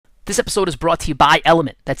This episode is brought to you by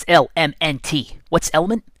Element. That's L-M-N-T. What's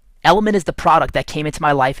Element? Element is the product that came into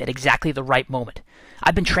my life at exactly the right moment.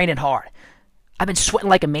 I've been training hard. I've been sweating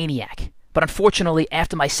like a maniac. But unfortunately,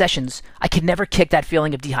 after my sessions, I could never kick that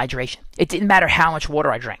feeling of dehydration. It didn't matter how much water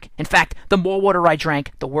I drank. In fact, the more water I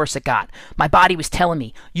drank, the worse it got. My body was telling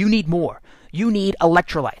me, you need more. You need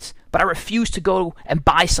electrolytes. But I refused to go and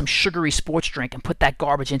buy some sugary sports drink and put that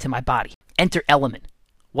garbage into my body. Enter Element.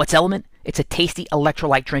 What's Element? It's a tasty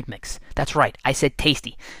electrolyte drink mix. That's right, I said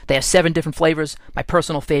tasty. They have 7 different flavors. My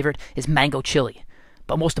personal favorite is mango chili.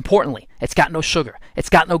 But most importantly, it's got no sugar. It's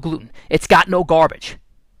got no gluten. It's got no garbage.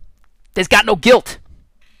 There's got no guilt.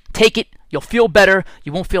 Take it. You'll feel better.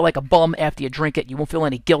 You won't feel like a bum after you drink it. You won't feel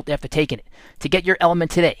any guilt after taking it. To get your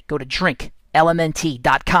Element today, go to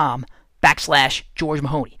drinklmnt.com/George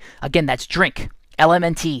Mahoney. Again, that's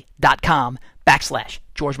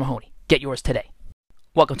drinklmnt.com/George Mahoney. Get yours today.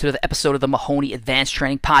 Welcome to the episode of the Mahoney Advanced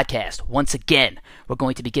Training Podcast. Once again, we're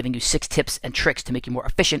going to be giving you 6 tips and tricks to make you more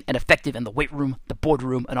efficient and effective in the weight room, the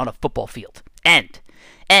boardroom, and on a football field. And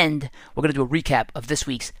we're going to do a recap of this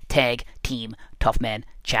week's Tag Team Tough Man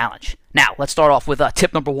Challenge. Now, let's start off with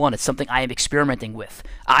tip number 1. It's something I am experimenting with.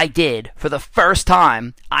 For the first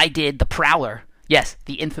time, I did the Prowler. Yes,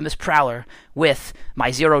 the infamous Prowler with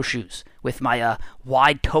my Zero shoes, with my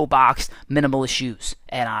wide toe box minimalist shoes.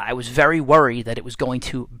 And I was very worried that it was going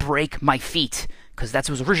to break my feet, because that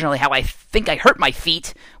was originally how I think I hurt my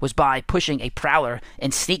feet, was by pushing a Prowler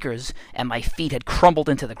in sneakers, and my feet had crumbled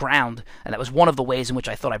into the ground, and that was one of the ways in which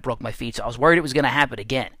I thought I broke my feet, so I was worried it was going to happen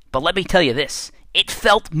again. But let me tell you this. It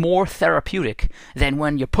felt more therapeutic than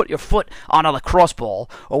when you put your foot on a lacrosse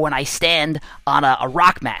ball or when I stand on a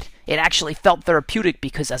rock mat. It actually felt therapeutic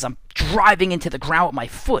because as I'm driving into the ground with my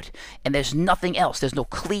foot and there's nothing else, there's no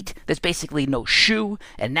cleat, there's basically no shoe,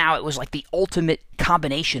 and now it was like the ultimate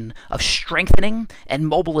combination of strengthening and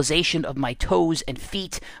mobilization of my toes and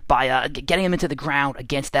feet by getting them into the ground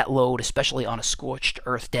against that load, especially on a scorched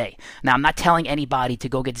earth day. Now, I'm not telling anybody to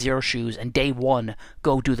go get Zero shoes and day 1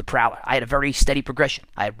 go do the Prowler. I had a very steady progression.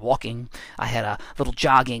 I had walking, I had a little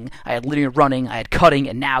jogging, I had linear running, I had cutting,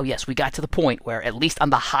 and now, yes, we got to the point where, at least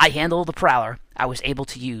on the high handle of the Prowler, I was able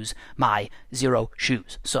to use my Zero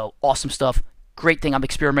shoes. So, awesome stuff. Great thing I'm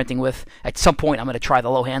experimenting with. At some point, I'm going to try the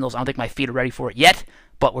low handles. I don't think my feet are ready for it yet,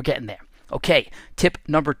 but we're getting there. Okay, tip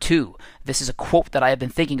number 2. This is a quote that I have been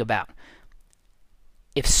thinking about.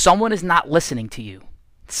 If someone is not listening to you,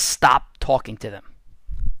 stop talking to them.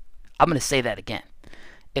 I'm going to say that again.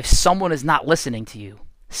 If someone is not listening to you,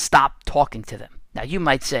 stop talking to them. Now, you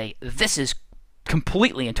might say, this is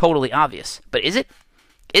completely and totally obvious, but is it?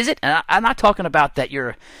 Is it? And I'm not talking about that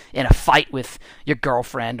you're in a fight with your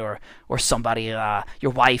girlfriend or somebody,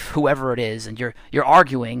 your wife, whoever it is, and you're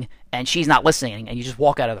arguing and she's not listening and you just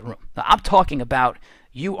walk out of the room. Now, I'm talking about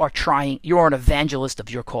you're an evangelist of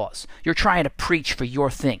your cause. You're trying to preach for your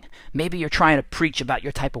thing. Maybe you're trying to preach about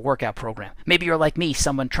your type of workout program. Maybe you're like me,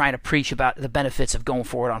 someone trying to preach about the benefits of going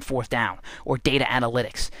forward on 4th down or data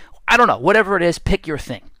analytics. I don't know. Whatever it is, pick your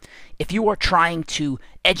thing. If you are trying to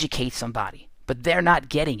educate somebody, but they're not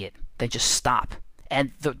getting it, then just stop.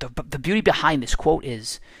 And the beauty behind this quote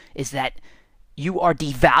is that you are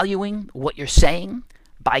devaluing what you're saying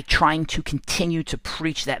by trying to continue to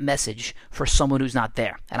preach that message for someone who's not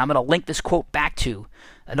there. And I'm going to link this quote back to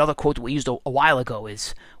another quote that we used a while ago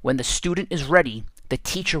is, when the student is ready, the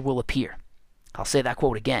teacher will appear. I'll say that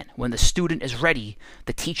quote again. When the student is ready,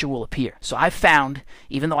 the teacher will appear. So I've found,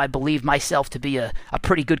 even though I believe myself to be a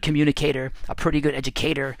pretty good communicator, a pretty good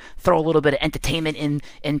educator, throw a little bit of entertainment in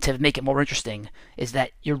to make it more interesting, is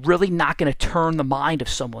that you're really not going to turn the mind of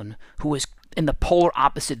someone who is in the polar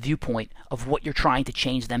opposite viewpoint of what you're trying to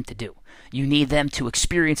change them to do. You need them to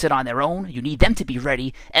experience it on their own. You need them to be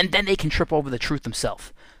ready, and then they can trip over the truth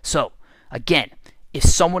themselves. So, again, if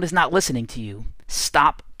someone is not listening to you,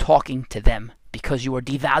 stop talking to them, because you are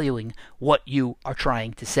devaluing what you are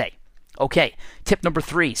trying to say. Okay, tip number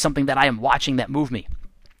 3, something that I am watching that moved me.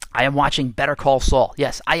 I am watching Better Call Saul.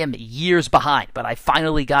 Yes, I am years behind, but I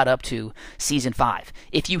finally got up to season 5.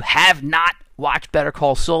 If you have not watched Better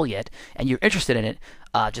Call Saul yet, and you're interested in it,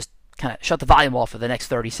 just kind of shut the volume off for the next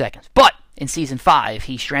 30 seconds. But in season 5,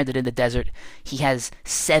 he's stranded in the desert. He has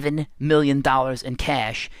 $7 million in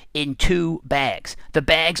cash in 2 bags. The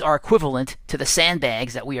bags are equivalent to the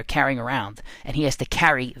sandbags that we are carrying around, and he has to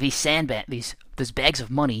carry these bags of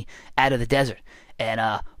money out of the desert.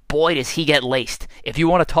 And boy, does he get laced. If you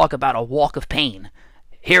want to talk about a walk of pain,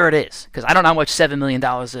 here it is. Because I don't know how much $7 million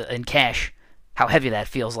in cash, how heavy that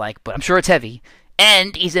feels like, but I'm sure it's heavy.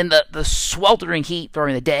 and he's in the sweltering heat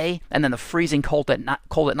during the day, and then the freezing cold at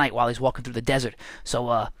night while he's walking through the desert.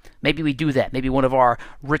 So maybe we do that. Maybe one of our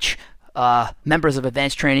rich members of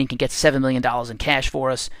Advanced Training can get $7 million in cash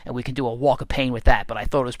for us, and we can do a walk of pain with that. But I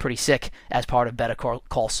thought it was pretty sick as part of Better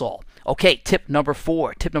Call Saul. Okay, tip number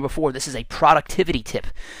 4. Tip number 4, this is a productivity tip.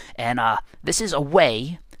 And this is a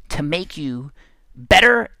way to make you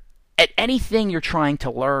better at anything you're trying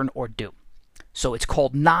to learn or do. So it's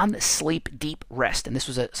called non-sleep deep rest. And this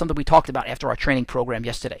was something we talked about after our training program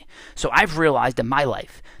yesterday. So I've realized in my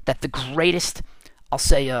life that the greatest, I'll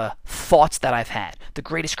say, thoughts that I've had, the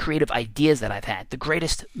greatest creative ideas that I've had, the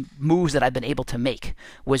greatest moves that I've been able to make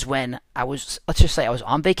was when let's just say I was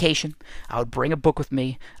on vacation. I would bring a book with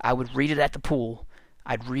me. I would read it at the pool.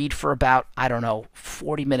 I'd read for about,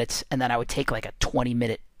 40 minutes, and then I would take like a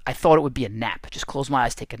 20-minute, I thought it would be a nap. Just close my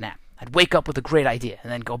eyes, take a nap. I'd wake up with a great idea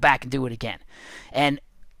and then go back and do it again. And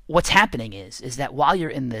what's happening is that while you're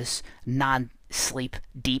in this non-sleep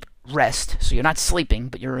deep rest, so you're not sleeping,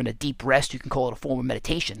 but you're in a deep rest, you can call it a form of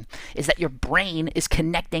meditation, is that your brain is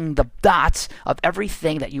connecting the dots of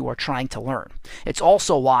everything that you are trying to learn. It's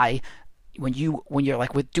also why when you're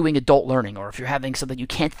like with doing adult learning, or if you're having something you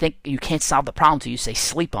can't solve the problem, so you say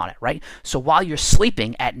sleep on it, right? So while you're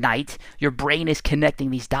sleeping at night, your brain is connecting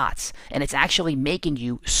these dots, and it's actually making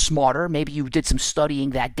you smarter. Maybe you did some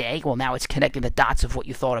studying that day. Well, now it's connecting the dots of what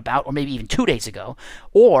you thought about, or maybe even 2 days ago.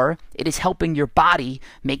 Or it is helping your body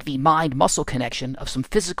make the mind-muscle connection of some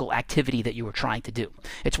physical activity that you were trying to do.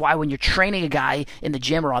 It's why when you're training a guy in the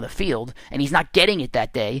gym or on the field, and he's not getting it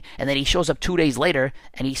that day, and then he shows up 2 days later,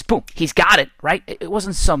 and he's got it, right? It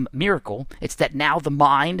wasn't some miracle. It's that now the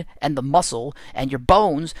mind and the muscle and your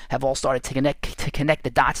bones have all started to connect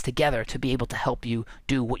the dots together to be able to help you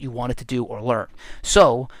do what you wanted to do or learn.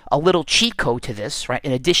 So a little cheat code to this, right,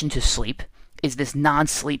 in addition to sleep, is this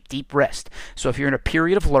non-sleep deep rest. So if you're in a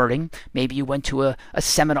period of learning, maybe you went to a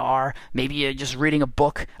seminar, maybe you're just reading a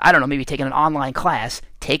book, I don't know, maybe taking an online class,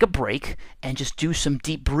 take a break and just do some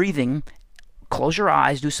deep breathing. Close your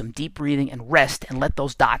eyes, do some deep breathing, and rest, and let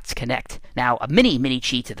those dots connect. Now, a mini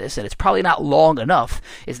cheat to this, and it's probably not long enough,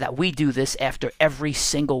 is that we do this after every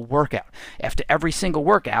single workout. After every single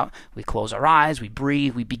workout, we close our eyes, we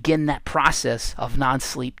breathe, we begin that process of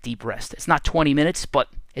non-sleep deep rest. It's not 20 minutes, but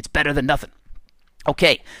it's better than nothing.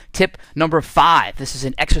 Okay, tip number 5. This is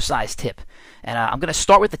an exercise tip. And I'm going to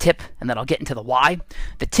start with the tip, and then I'll get into the why.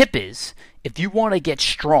 The tip is, if you want to get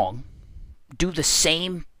strong, do the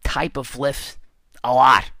same type of lift a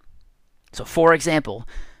lot. So for example,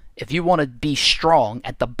 if you want to be strong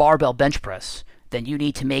at the barbell bench press, then you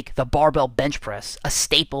need to make the barbell bench press a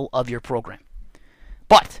staple of your program.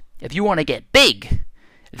 But if you want to get big,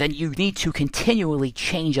 then you need to continually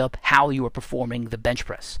change up how you are performing the bench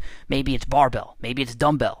press. Maybe it's barbell, maybe it's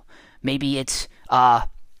dumbbell, maybe it's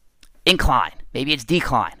incline, maybe it's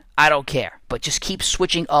decline. I don't care, but just keep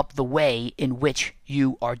switching up the way in which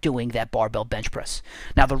you are doing that barbell bench press.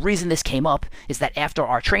 Now, the reason this came up is that after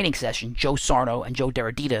our training session, Joe Sarno and Joe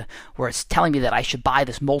Deradita were telling me that I should buy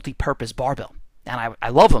this multi-purpose barbell. And I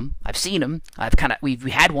love them. I've seen them. We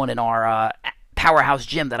had one in our powerhouse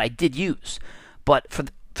gym that I did use. But for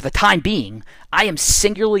the time being, I am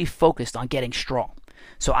singularly focused on getting strong.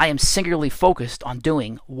 So I am singularly focused on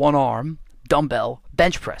doing one-arm dumbbell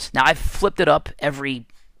bench press. Now, I've flipped it up every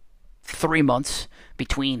 3 months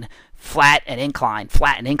between flat and incline,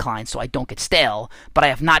 so I don't get stale, but I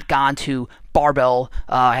have not gone to barbell.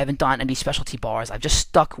 I haven't done any specialty bars. I've just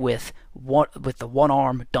stuck with the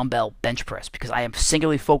one-arm dumbbell bench press because I am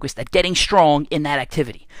singularly focused at getting strong in that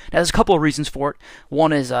activity. Now, there's a couple of reasons for it.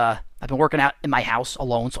 One is I've been working out in my house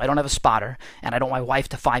alone, so I don't have a spotter, and I don't want my wife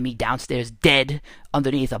to find me downstairs dead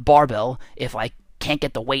underneath a barbell if I can't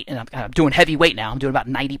get the weight, and I'm doing heavy weight now. I'm doing about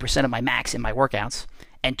 90% of my max in my workouts.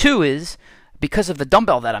 And 2 is, because of the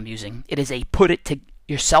dumbbell that I'm using, it is a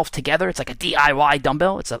put-it-yourself together. It's like a DIY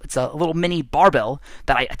dumbbell. It's a little mini barbell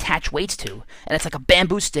that I attach weights to. And it's like a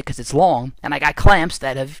bamboo stick because it's long. And I got clamps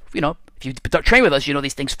that have, if you train with us,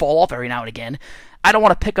 these things fall off every now and again. I don't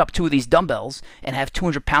want to pick up 2 of these dumbbells and have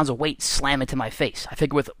 200 pounds of weight slam into my face. I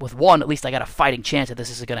figure with one, at least I got a fighting chance that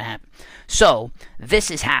this is going to happen. So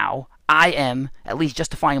this is how I am at least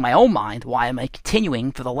justifying in my own mind why I'm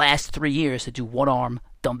continuing for the last 3 years to do one-arm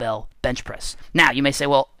dumbbell bench press. Now, you may say,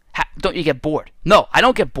 well, don't you get bored? No, I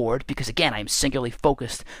don't get bored because, again, I am singularly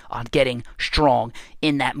focused on getting strong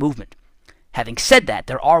in that movement. Having said that,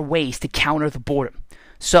 there are ways to counter the boredom.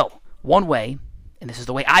 So, one way, and this is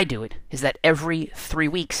the way I do it, is that every 3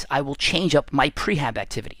 weeks I will change up my prehab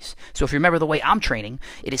activities. So if you remember the way I'm training,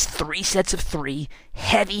 it is 3 sets of 3,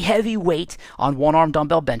 heavy weight on one-arm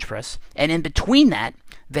dumbbell bench press, and in between that,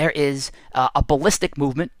 there is a ballistic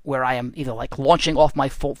movement where I am either like launching off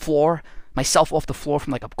myself off the floor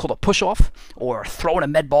from like called a push-off, or throwing a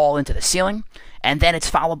med ball into the ceiling, and then it's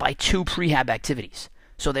followed by 2 prehab activities.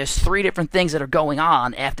 So there's 3 different things that are going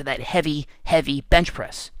on after that heavy bench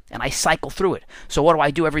press, and I cycle through it. So what do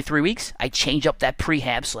I do every 3 weeks? I change up that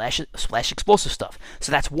prehab slash explosive stuff.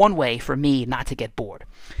 So that's one way for me not to get bored.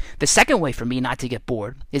 The second way for me not to get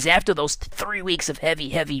bored is after those 3 weeks of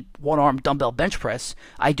heavy one-arm dumbbell bench press,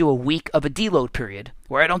 I do a week of a deload period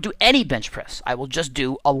where I don't do any bench press. I will just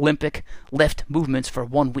do Olympic lift movements for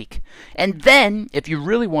 1 week. And then, if you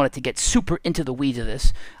really wanted to get super into the weeds of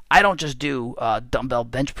this, I don't just do dumbbell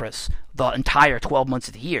bench press the entire 12 months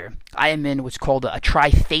of the year. I am in what's called a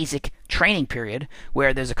triphasic training period,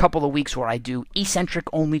 where there's a couple of weeks where I do eccentric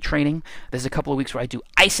only training. There's a couple of weeks where I do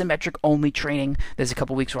isometric only training. There's a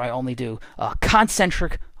couple of weeks where I only do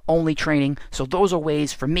concentric only training. So those are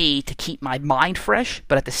ways for me to keep my mind fresh,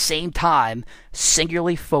 but at the same time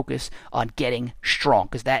singularly focus on getting strong.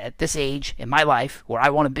 Because that at this age in my life, where I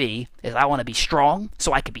want to be is I want to be strong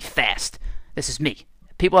so I can be fast. This is me.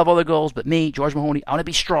 People have other goals, but me, George Mahoney, I want to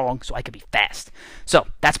be strong so I can be fast. So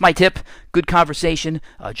that's my tip. Good conversation.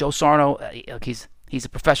 Joe Sarno, he's a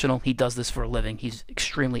professional. He does this for a living. He's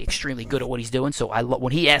extremely good at what he's doing. So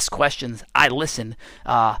when he asks questions, I listen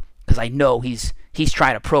because I know he's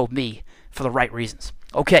trying to probe me for the right reasons.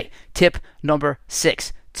 Okay, tip number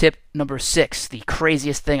 6. Tip number 6, the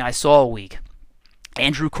craziest thing I saw all week.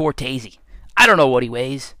 Andrew Cortese. I don't know what he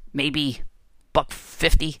weighs. Maybe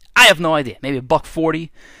 $150. I have no idea. Maybe $140.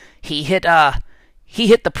 He hit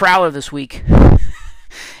the Prowler this week.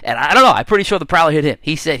 And I don't know. I'm pretty sure the Prowler hit him.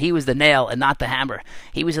 He said he was the nail and not the hammer.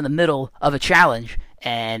 He was in the middle of a challenge,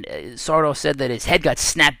 and Sardo said that his head got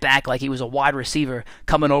snapped back like he was a wide receiver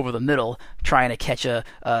coming over the middle trying to catch a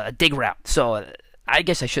dig route. So I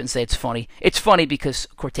guess I shouldn't say it's funny. It's funny because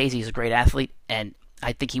Cortese is a great athlete, and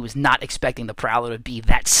I think he was not expecting the Prowler to be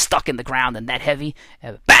that stuck in the ground and that heavy.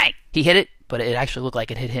 Bang! He hit it, but it actually looked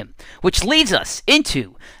like it hit him. Which leads us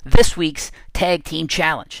into this week's Tag Team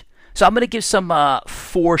Challenge. So I'm going to give some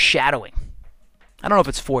foreshadowing. I don't know if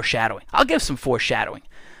it's foreshadowing. I'll give some foreshadowing.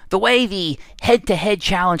 The way the head-to-head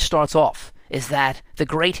challenge starts off is that the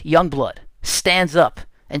great Youngblood stands up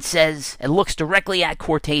and says, and looks directly at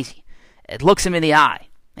Cortese. It looks him in the eye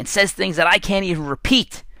and says things that I can't even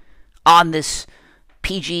repeat on this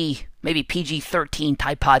maybe PG-13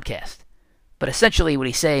 type podcast. But essentially what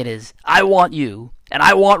he's saying is, I want you, and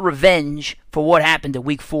I want revenge for what happened in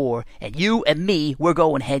week 4, and you and me, we're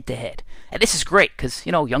going head to head. And this is great, because,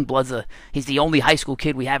 Youngblood's he's the only high school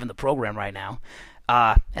kid we have in the program right now.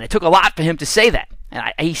 And it took a lot for him to say that.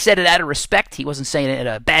 And he said it out of respect. He wasn't saying it in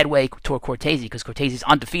a bad way toward Cortese, because Cortese's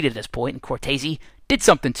undefeated at this point, and Cortese did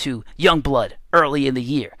something to Youngblood early in the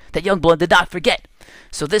year that Youngblood did not forget.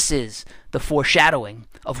 So this is the foreshadowing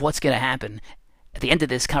of what's going to happen at the end of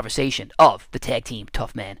this conversation of the Tag Team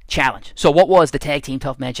Tough Man Challenge. So what was the Tag Team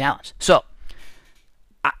Tough Man Challenge? So,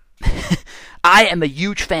 I am a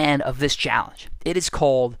huge fan of this challenge. It is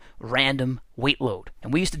called random weight load.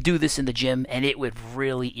 And we used to do this in the gym, and it would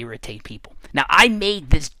really irritate people. Now, I made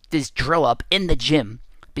this drill up in the gym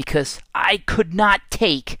because I could not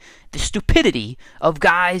take the stupidity of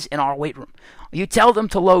guys in our weight room. You tell them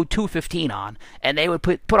to load 215 on, and they would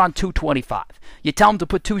put on 225. You tell them to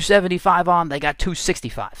put 275 on, they got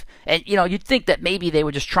 265. And, you'd think that maybe they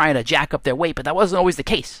were just trying to jack up their weight, but that wasn't always the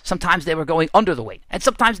case. Sometimes they were going under the weight. And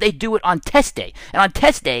sometimes they do it on test day. And on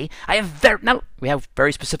test day, we have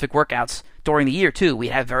very specific workouts during the year, too. We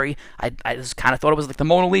have I just kind of thought it was like the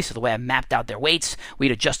Mona Lisa, the way I mapped out their weights.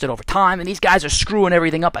 We'd adjust it over time, and these guys are screwing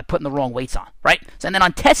everything up by putting the wrong weights on, right? And then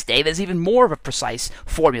on test day, there's even more of a precise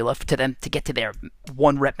formula to them to get to their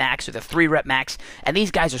 1 rep max or their 3 rep max, and these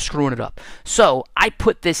guys are screwing it up. So I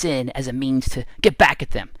put this in as a means to get back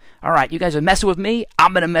at them. All right, you guys are messing with me.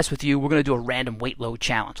 I'm going to mess with you. We're going to do a random weight load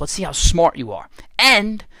challenge. Let's see how smart you are.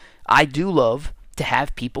 And I do love to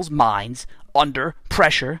have people's minds under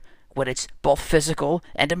pressure when it's both physical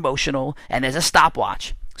and emotional, and there's a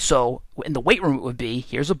stopwatch. So in the weight room it would be,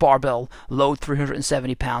 here's a barbell, load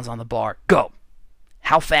 370 pounds on the bar, go.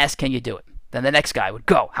 How fast can you do it? Then the next guy would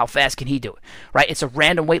go. How fast can he do it? Right? It's a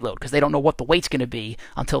random weight load because they don't know what the weight's going to be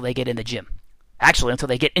until they get in the gym. Actually, until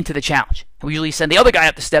they get into the challenge. And we usually send the other guy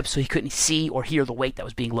up the steps so he couldn't see or hear the weight that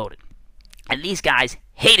was being loaded. And these guys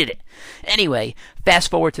hated it. Anyway, fast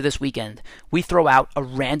forward to this weekend. We throw out a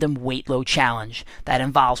random weight load challenge that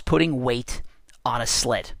involves putting weight on a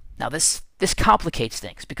sled. Now, this complicates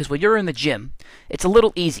things because when you're in the gym, it's a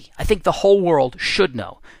little easy. I think the whole world should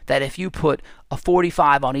know that if you put a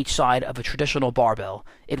 45 on each side of a traditional barbell,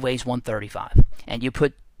 it weighs 135. And you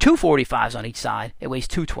put two 45s on each side, it weighs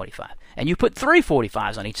 225. And you put three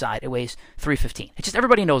 45s on each side, it weighs 315. It's just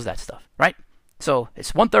everybody knows that stuff, right? So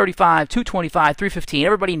it's 135, 225, 315.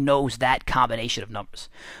 Everybody knows that combination of numbers.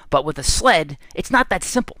 But with a sled, it's not that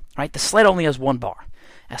simple, right? The sled only has one bar.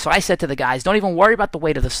 And so I said to the guys, don't even worry about the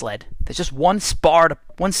weight of the sled. There's just one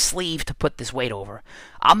sleeve to put this weight over.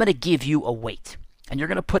 I'm going to give you a weight, and you're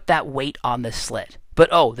going to put that weight on this sled. But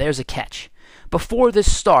oh, there's a catch. Before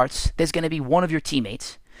this starts, there's going to be one of your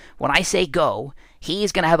teammates. When I say go, he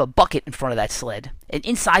is going to have a bucket in front of that sled. And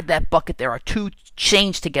inside that bucket, there are two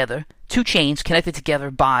chains connected together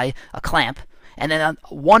by a clamp. And then on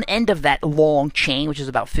one end of that long chain, which is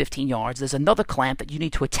about 15 yards, there's another clamp that you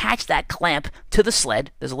need to attach that clamp to the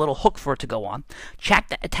sled. There's a little hook for it to go on.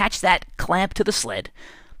 Attach that clamp to the sled.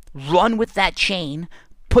 Run with that chain.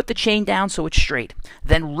 Put the chain down so it's straight.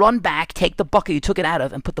 Then run back, take the bucket you took it out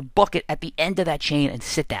of, and put the bucket at the end of that chain and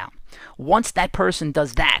sit down. Once that person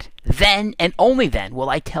does that, then and only then will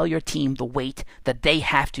I tell your team the weight that they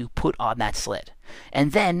have to put on that sled.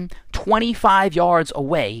 And then 25 yards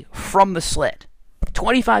away from the sled,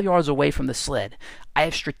 I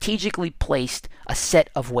have strategically placed a set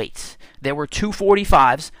of weights. There were two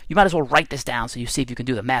 45s. You might as well write this down so you see if you can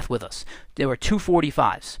do the math with us. There were two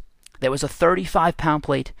 45s. There was a 35-pound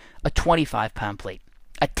plate, a 25-pound plate,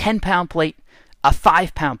 a 10-pound plate, a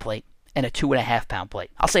 5-pound plate, and a 2.5-pound plate.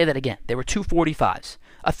 I'll say that again. There were two 45s,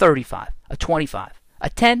 a 35, a 25, a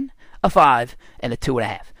 10, a 5, and a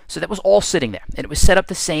 2.5. So that was all sitting there. And it was set up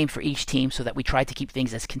the same for each team so that we tried to keep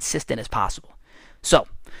things as consistent as possible. So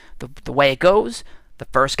the way it goes, the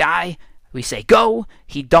first guy, we say go.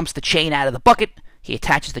 He dumps the chain out of the bucket. He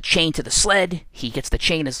attaches the chain to the sled. He gets the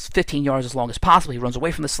chain as 15 yards as long as possible. He runs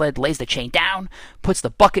away from the sled, lays the chain down, puts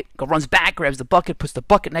the bucket, runs back, grabs the bucket, puts the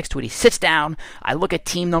bucket next to it. He sits down. I look at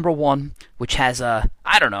team number one, which has,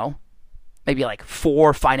 maybe like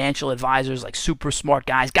 4 financial advisors, like super smart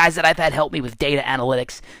guys that I've had help me with data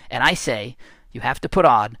analytics. And I say, you have to put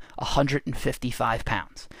on 155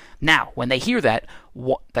 pounds. Now, when they hear that,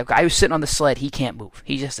 the guy who's sitting on the sled, he can't move.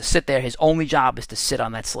 He just has to sit there. His only job is to sit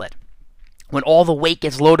on that sled. When all the weight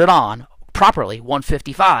gets loaded on properly,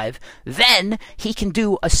 155, then he can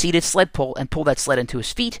do a seated sled pull and pull that sled into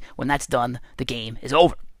his feet. When that's done, the game is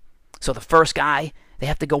over. So the first guy, they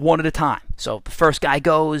have to go one at a time. So the first guy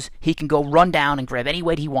goes, he can go run down and grab any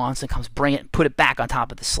weight he wants and comes bring it and put it back on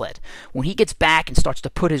top of the sled. When he gets back and starts to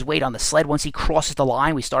put his weight on the sled, once he crosses the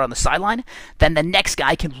line, we start on the sideline, then the next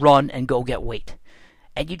guy can run and go get weight.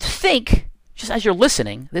 And you'd think, just as you're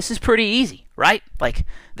listening, this is pretty easy, right? Like,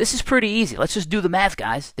 this is pretty easy. Let's just do the math,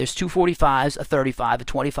 guys. There's two 45s, a 35, a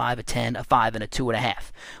 25, a 10, a 5, and a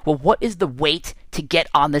 2.5. Well, what is the weight to get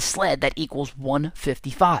on this sled that equals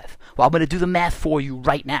 155? Well, I'm going to do the math for you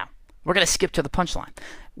right now. We're going to skip to the punchline.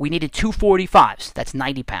 We needed two 45s. That's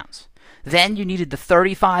 90 pounds. Then you needed the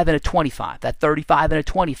 35 and a 25. That 35 and a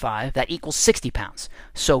 25, that equals 60 pounds.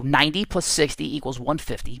 So 90 plus 60 equals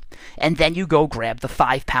 150. And then you go grab the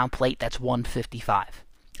 5-pound plate. That's 155.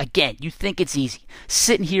 Again, you think it's easy.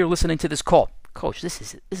 Sitting here listening to this call. Coach,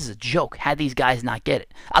 this is a joke. How these guys not get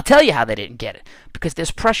it? I'll tell you how they didn't get it. Because there's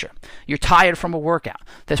pressure. You're tired from a workout.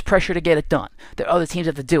 There's pressure to get it done. There are other teams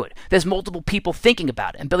that have to do it. There's multiple people thinking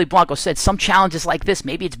about it. And Billy Blanco said some challenges like this,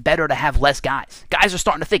 maybe it's better to have less guys. Guys are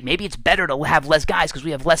starting to think maybe it's better to have less guys because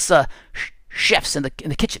we have less chefs in the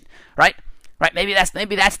kitchen, right? Right? Maybe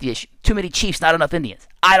that's the issue. Too many Chiefs, not enough Indians.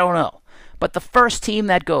 I don't know. But the first team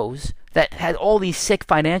that goes, that had all these sick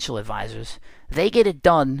financial advisors, they get it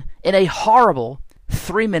done in a horrible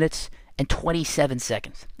 3 minutes and 27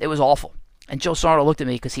 seconds. It was awful. And Joe Sarno looked at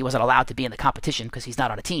me because he wasn't allowed to be in the competition because he's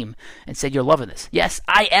not on a team and said, you're loving this. Yes,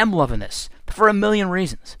 I am loving this for a million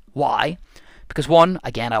reasons. Why? Because one,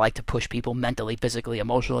 again, I like to push people mentally, physically,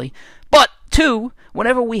 emotionally. But two,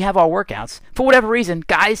 whenever we have our workouts, for whatever reason,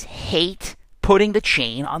 guys hate putting the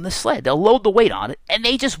chain on the sled. They'll load the weight on it and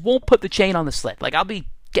they just won't put the chain on the sled. Like I'll be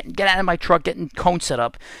get out of my truck, getting cones set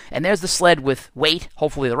up, and there's the sled with weight,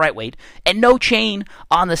 hopefully the right weight, and no chain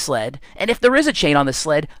on the sled. And if there is a chain on the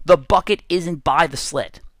sled, the bucket isn't by the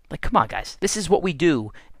sled. Like, come on, guys. This is what we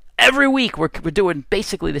do. Every week we're doing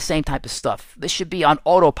basically the same type of stuff. This should be on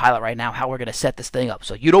autopilot right now, how we're going to set this thing up.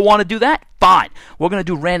 So you don't want to do that? Fine. We're going to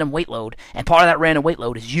do random weight load, and part of that random weight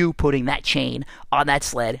load is you putting that chain on that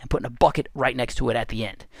sled and putting a bucket right next to it at the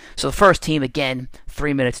end. So the first team, again,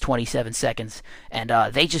 3 minutes, 27 seconds, and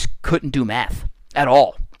they just couldn't do math at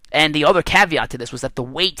all. And the other caveat to this was that the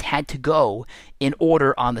weight had to go in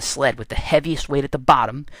order on the sled, with the heaviest weight at the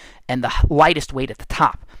bottom and the lightest weight at the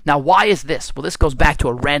top. Now, why is this? Well, this goes back to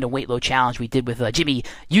a random weight load challenge we did with Jimmy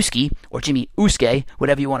Uske, or Jimmy Uske,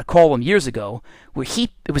 whatever you want to call him, years ago, where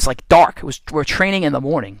it was like dark. We're training in the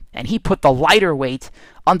morning, and he put the lighter weight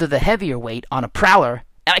under the heavier weight on a prowler,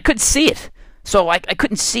 and I couldn't see it. So I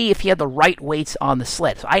couldn't see if he had the right weights on the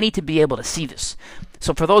sled. So I need to be able to see this.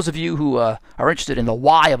 So for those of you who are interested in the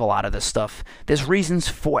why of a lot of this stuff, there's reasons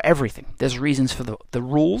for everything. There's reasons for the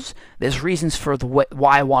rules. There's reasons for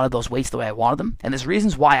why I wanted those weights the way I wanted them. And there's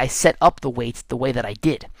reasons why I set up the weights the way that I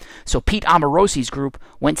did. So Pete Amorosi's group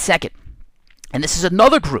went second. And this is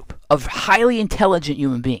another group of highly intelligent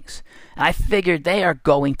human beings. And I figured they are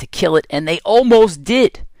going to kill it, and they almost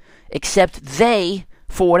did. Except they,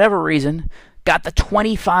 for whatever reason, got the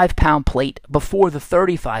 25-pound plate before the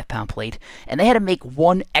 35-pound plate, and they had to make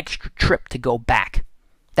one extra trip to go back.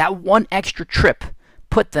 That one extra trip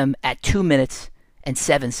put them at 2 minutes and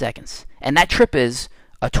 7 seconds. And that trip is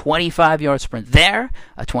a 25-yard sprint there,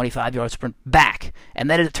 a 25-yard sprint back. And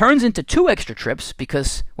then it turns into 2 extra trips,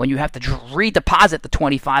 because when you have to redeposit the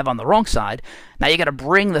 25 on the wrong side, now you got to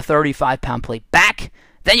bring the 35-pound plate back,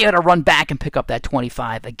 then you got to run back and pick up that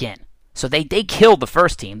 25 again. So they killed the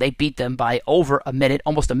first team. They beat them by over a minute,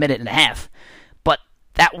 almost a minute and a half. But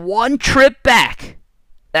that one trip back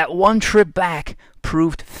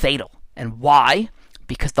proved fatal. And why?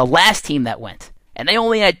 Because the last team that went, and they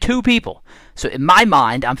only had 2 people. So in my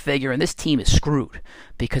mind, I'm figuring this team is screwed,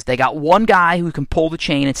 because they got one guy who can pull the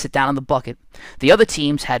chain and sit down on the bucket. The other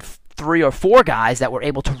teams had 3 or 4 guys that were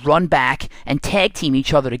able to run back and tag team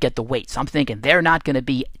each other to get the weight. So I'm thinking they're not going to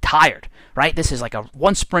be tired, right? This is like a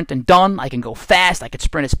one sprint and done. I can go fast. I can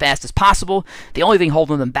sprint as fast as possible. The only thing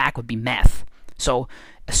holding them back would be math. So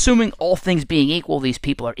assuming all things being equal, these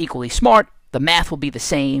people are equally smart, the math will be the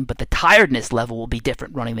same, but the tiredness level will be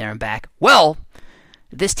different running there and back. Well,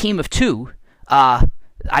 this team of 2,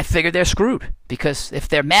 I figured they're screwed, because if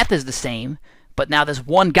their math is the same, but now this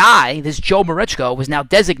one guy, this Joe Marechko, was now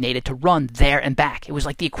designated to run there and back. It was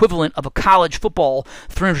like the equivalent of a college football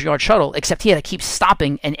 300-yard shuttle, except he had to keep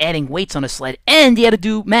stopping and adding weights on his sled, and he had to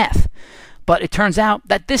do math. But it turns out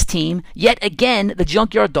that this team, yet again, the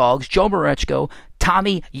Junkyard Dogs, Joe Marechko,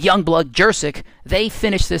 Tommy Youngblood Jurczyk, they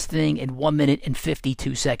finished this thing in 1 minute and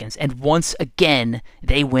 52 seconds. And once again,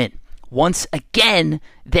 they win. Once again,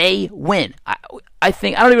 they win. I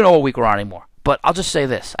think, I don't even know what week we're on anymore. But I'll just say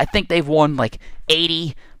this. I think they've won like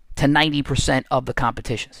 80 to 90% of the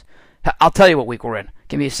competitions. I'll tell you what week we're in.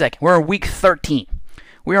 Give me a second. We're in week 13.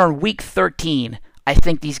 We are in week 13. I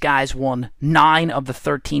think these guys won 9 of the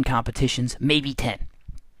 13 competitions, maybe 10.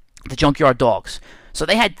 The Junkyard Dogs. So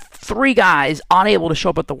they had 3 guys unable to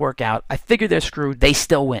show up at the workout. I figured they're screwed. They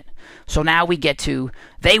still win. So now we get to,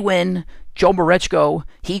 they win. Joe Marechko,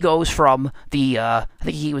 he goes from the, I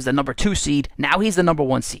think he was the number 2 seed. Now he's the number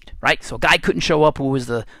 1 seed, right? So a guy couldn't show up who was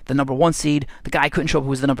the number 1 seed. The guy couldn't show up who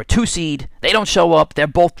was the number 2 seed. They don't show up. They're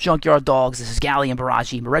both Junkyard Dogs. This is Galli and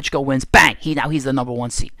Baraji. Marechko wins. Bang! Now he's the number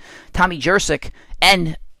 1 seed. Tommy Jurczyk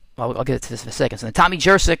and... Well, I'll get to this in a second. So then Tommy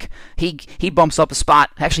Jurczyk, he bumps up a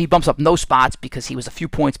spot. Actually, he bumps up no spots because he was a few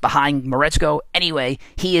points behind Marechko. Anyway,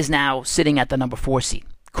 he is now sitting at the number 4 seed.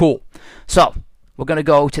 Cool. So... we're going to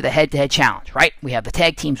go to the head-to-head challenge, right? We have the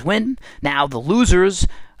tag teams win. Now, the losers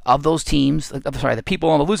of those teams, the people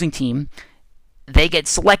on the losing team, they get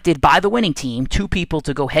selected by the winning team, 2 people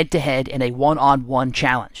to go head-to-head in a one-on-one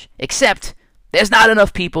challenge. Except, there's not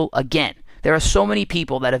enough people again. There are so many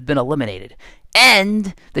people that have been eliminated.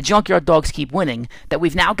 And the Junkyard Dogs keep winning that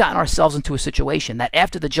we've now gotten ourselves into a situation that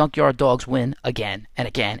after the Junkyard Dogs win again and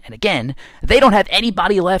again and again, they don't have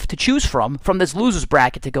anybody left to choose from this loser's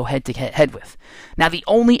bracket to go head-to-head with. Now, the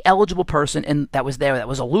only eligible person that was there that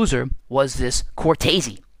was a loser was this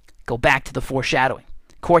Cortese. Go back to the foreshadowing.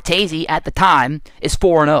 Cortese, at the time, is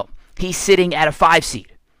 4-0. He's sitting at a 5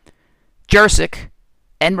 seed. Jurczyk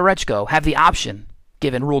and Marechko have the option,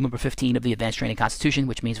 given rule number 15 of the Advanced Training Constitution,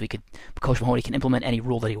 which means Coach Mahoney can implement any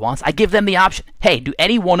rule that he wants. I give them the option. Hey, do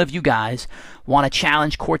any one of you guys want to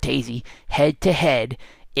challenge Cortese head-to-head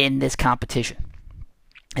in this competition?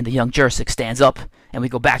 And the young Jurczyk stands up, and we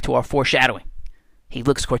go back to our foreshadowing. He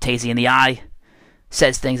looks Cortese in the eye,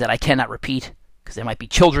 says things that I cannot repeat, because there might be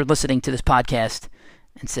children listening to this podcast,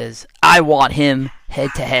 and says, I want him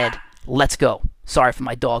head-to-head. Let's go. Sorry for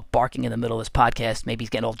my dog barking in the middle of this podcast. Maybe he's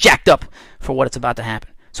getting all jacked up for what it's about to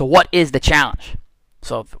happen. So what is the challenge?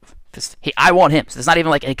 So I want him. So there's not even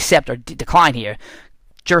like an accept or decline here.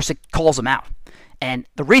 Jurczyk calls him out. And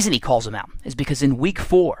the reason he calls him out is because in week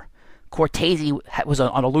 4, Cortese was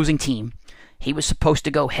on a losing team. He was supposed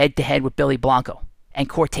to go head-to-head with Billy Blanco. And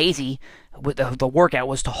Cortese, the workout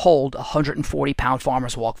was to hold a 140-pound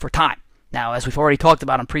farmer's walk for time. Now, as we've already talked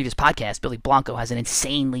about on previous podcasts, Billy Blanco has an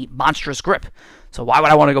insanely monstrous grip. So why would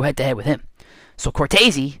I want to go head-to-head with him? So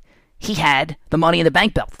Cortese, he had the Money in the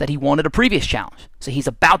Bank belt that he won at a previous challenge. So he's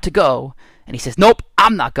about to go, and he says, nope,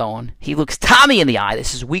 I'm not going. He looks Tommy in the eye.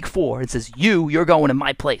 This is week 4. And says, you're going in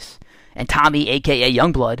my place. And Tommy, a.k.a.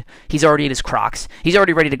 Youngblood, he's already in his Crocs. He's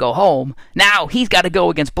already ready to go home. Now he's got to go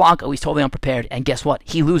against Blanco. He's totally unprepared. And guess what?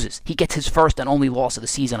 He loses. He gets his first and only loss of the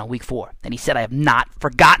season on week 4. And he said, I have not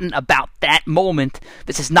forgotten about that moment.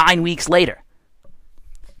 This is 9 weeks later.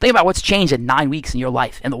 Think about what's changed in 9 weeks in your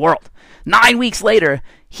life, in the world. 9 weeks later,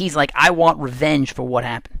 he's like, I want revenge for what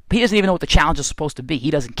happened. But he doesn't even know what the challenge is supposed to be.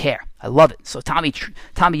 He doesn't care. I love it. So Tommy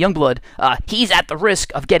Youngblood, he's at the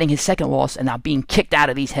risk of getting his second loss and now being kicked out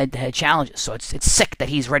of these head-to-head challenges. So it's sick that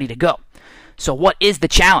he's ready to go. So what is the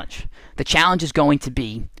challenge? The challenge is going to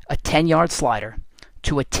be a 10-yard slider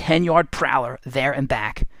to a 10-yard prowler there and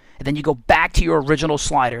back. And then you go back to your original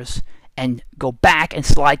sliders and go back and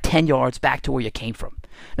slide 10 yards back to where you came from.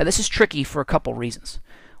 Now, this is tricky for a couple reasons.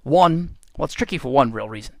 One, well, it's tricky for one real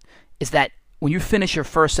reason, is that when you finish your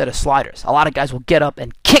first set of sliders, a lot of guys will get up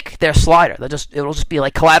and kick their slider. It'll just be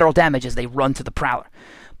like collateral damage as they run to the prowler.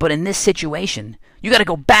 But in this situation, you got to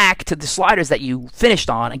go back to the sliders that you finished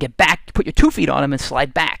on and get back, put your 2 feet on them and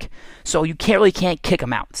slide back. So you really can't kick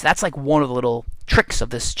them out. So that's like one of the little tricks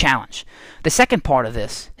of this challenge. The second part of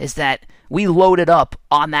this is that we loaded up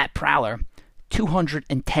on that prowler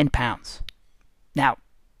 210 pounds. Now,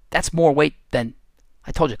 that's more weight than,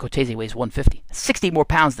 I told you, Cortese weighs 150. 60 more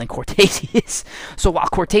pounds than Cortese is. So while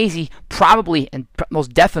Cortese probably and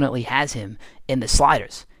most definitely has him in the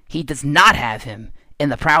sliders, he does not have him in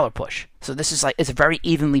the prowler push. So this is like, it's a very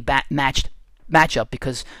evenly matched matchup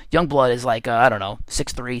because Youngblood is like, I don't know,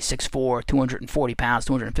 6'3", 6'4", 240 pounds,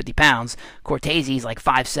 250 pounds. Cortese is like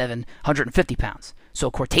 5'7", 150 pounds.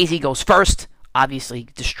 So Cortese goes first, obviously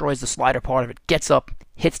destroys the slider part of it, gets up,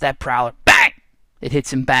 hits that prowler, bang! It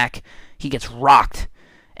hits him back. He gets rocked.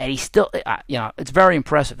 And he still, it's very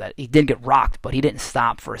impressive that he didn't get rocked, but he didn't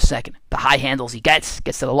stop for a second. The high handles he gets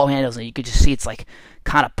to the low handles, and you could just see it's like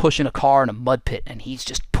kind of pushing a car in a mud pit, and he's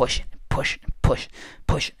just pushing and pushing and pushing,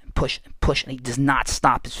 pushing and pushing and pushing. And he does not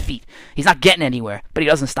stop his feet. He's not getting anywhere, but he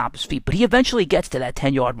doesn't stop his feet. But he eventually gets to that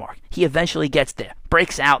 10-yard mark. He eventually gets there,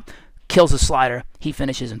 breaks out, kills the slider. He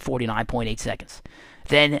finishes in 49.8 seconds.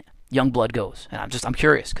 Then Youngblood goes, and I'm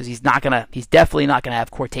curious because he's definitely not gonna have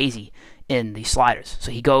Cortese in the sliders.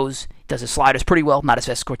 So he goes, does his sliders pretty well, not as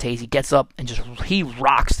fast as Cortese. Gets up and he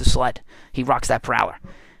rocks the sled. He rocks that prowler.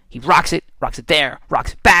 He rocks it there,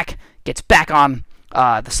 rocks it back, gets back on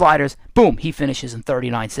the sliders. Boom, he finishes in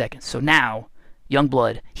 39 seconds. So now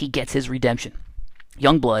Youngblood, he gets his redemption.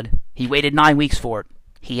 Youngblood, he waited 9 weeks for it.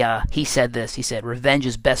 He said this. He said, "Revenge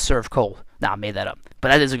is best served cold." Nah, I made that up. But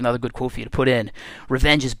that is another good quote for you to put in.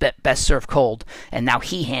 Revenge is best served cold. And now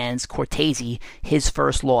he hands Cortese his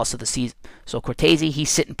first loss of the season. So Cortese, he's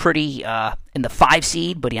sitting pretty in the 5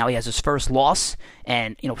 seed, but he has his first loss.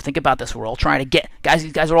 And, think about this. We're all trying to get...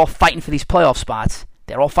 These guys are all fighting for these playoff spots.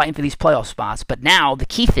 They're all fighting for these playoff spots. But now the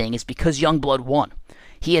key thing is because Youngblood won,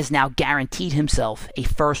 he has now guaranteed himself a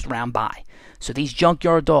first-round bye. So these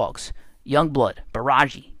junkyard dogs, Youngblood,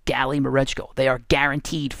 Baraji, Gali, Marechko, they are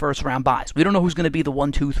guaranteed first-round byes. We don't know who's going to be the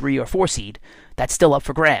 1, 2, 3, or 4 seed. That's still up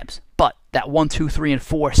for grabs. But that 1, 2, 3, and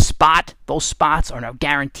 4 spot, those spots are now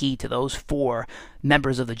guaranteed to those 4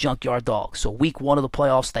 members of the Junkyard Dogs. So week 1 of the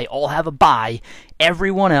playoffs, they all have a bye.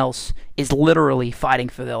 Everyone else is literally fighting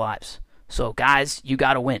for their lives. So guys, you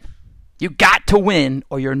got to win. You got to win,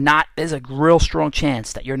 or you're not. There's a real strong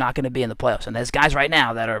chance that you're not going to be in the playoffs. And there's guys right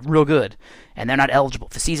now that are real good, and they're not eligible.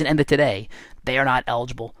 If the season ended today, they are not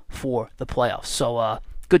eligible for the playoffs. So,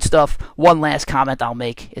 good stuff. One last comment I'll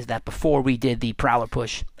make is that before we did the Prowler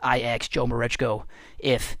push, I asked Joe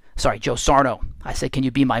Sarno. I said, "Can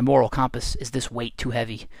you be my moral compass? Is this weight too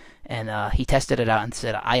heavy?" And he tested it out and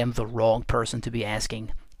said, "I am the wrong person to be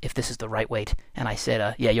asking if this is the right weight." And I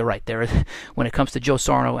said, yeah, you're right. When it comes to Joe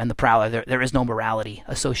Sarno and the Prowler, there is no morality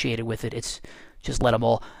associated with it. It's just let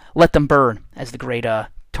them burn, as the great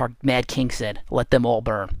Mad King said. Let them all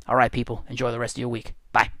burn. All right, people, enjoy the rest of your week.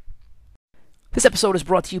 Bye. This episode is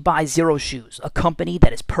brought to you by Xero Shoes, a company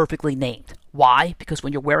that is perfectly named. Why? Because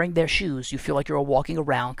when you're wearing their shoes, you feel like you're walking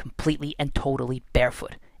around completely and totally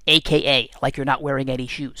barefoot. AKA, like you're not wearing any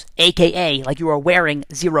shoes. AKA, like you are wearing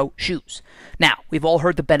 0 shoes. Now, we've all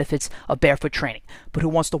heard the benefits of barefoot training, but who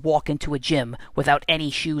wants to walk into a gym without any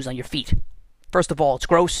shoes on your feet? First of all, it's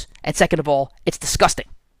gross, and second of all, it's disgusting.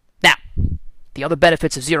 Now, the other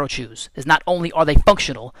benefits of Xero shoes is not only are they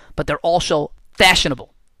functional, but they're also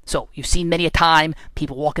fashionable. So you've seen many a time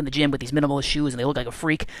people walk in the gym with these minimalist shoes and they look like a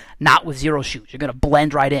freak. Not with Xero shoes. You're going to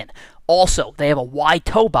blend right in. Also, they have a wide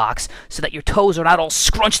toe box so that your toes are not all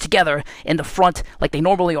scrunched together in the front like they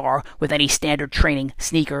normally are with any standard training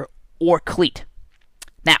sneaker or cleat.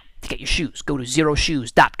 Now, to get your shoes, go to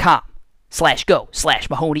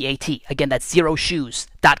xeroshoes.com/go/MahoneyAT. Again, that's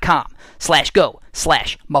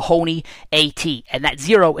xeroshoes.com/go/MahoneyAT. And that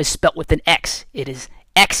zero is spelt with an X. It is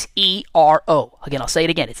Xero. Again, I'll say it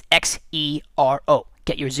again. It's Xero.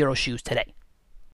 Get your Xero shoes today.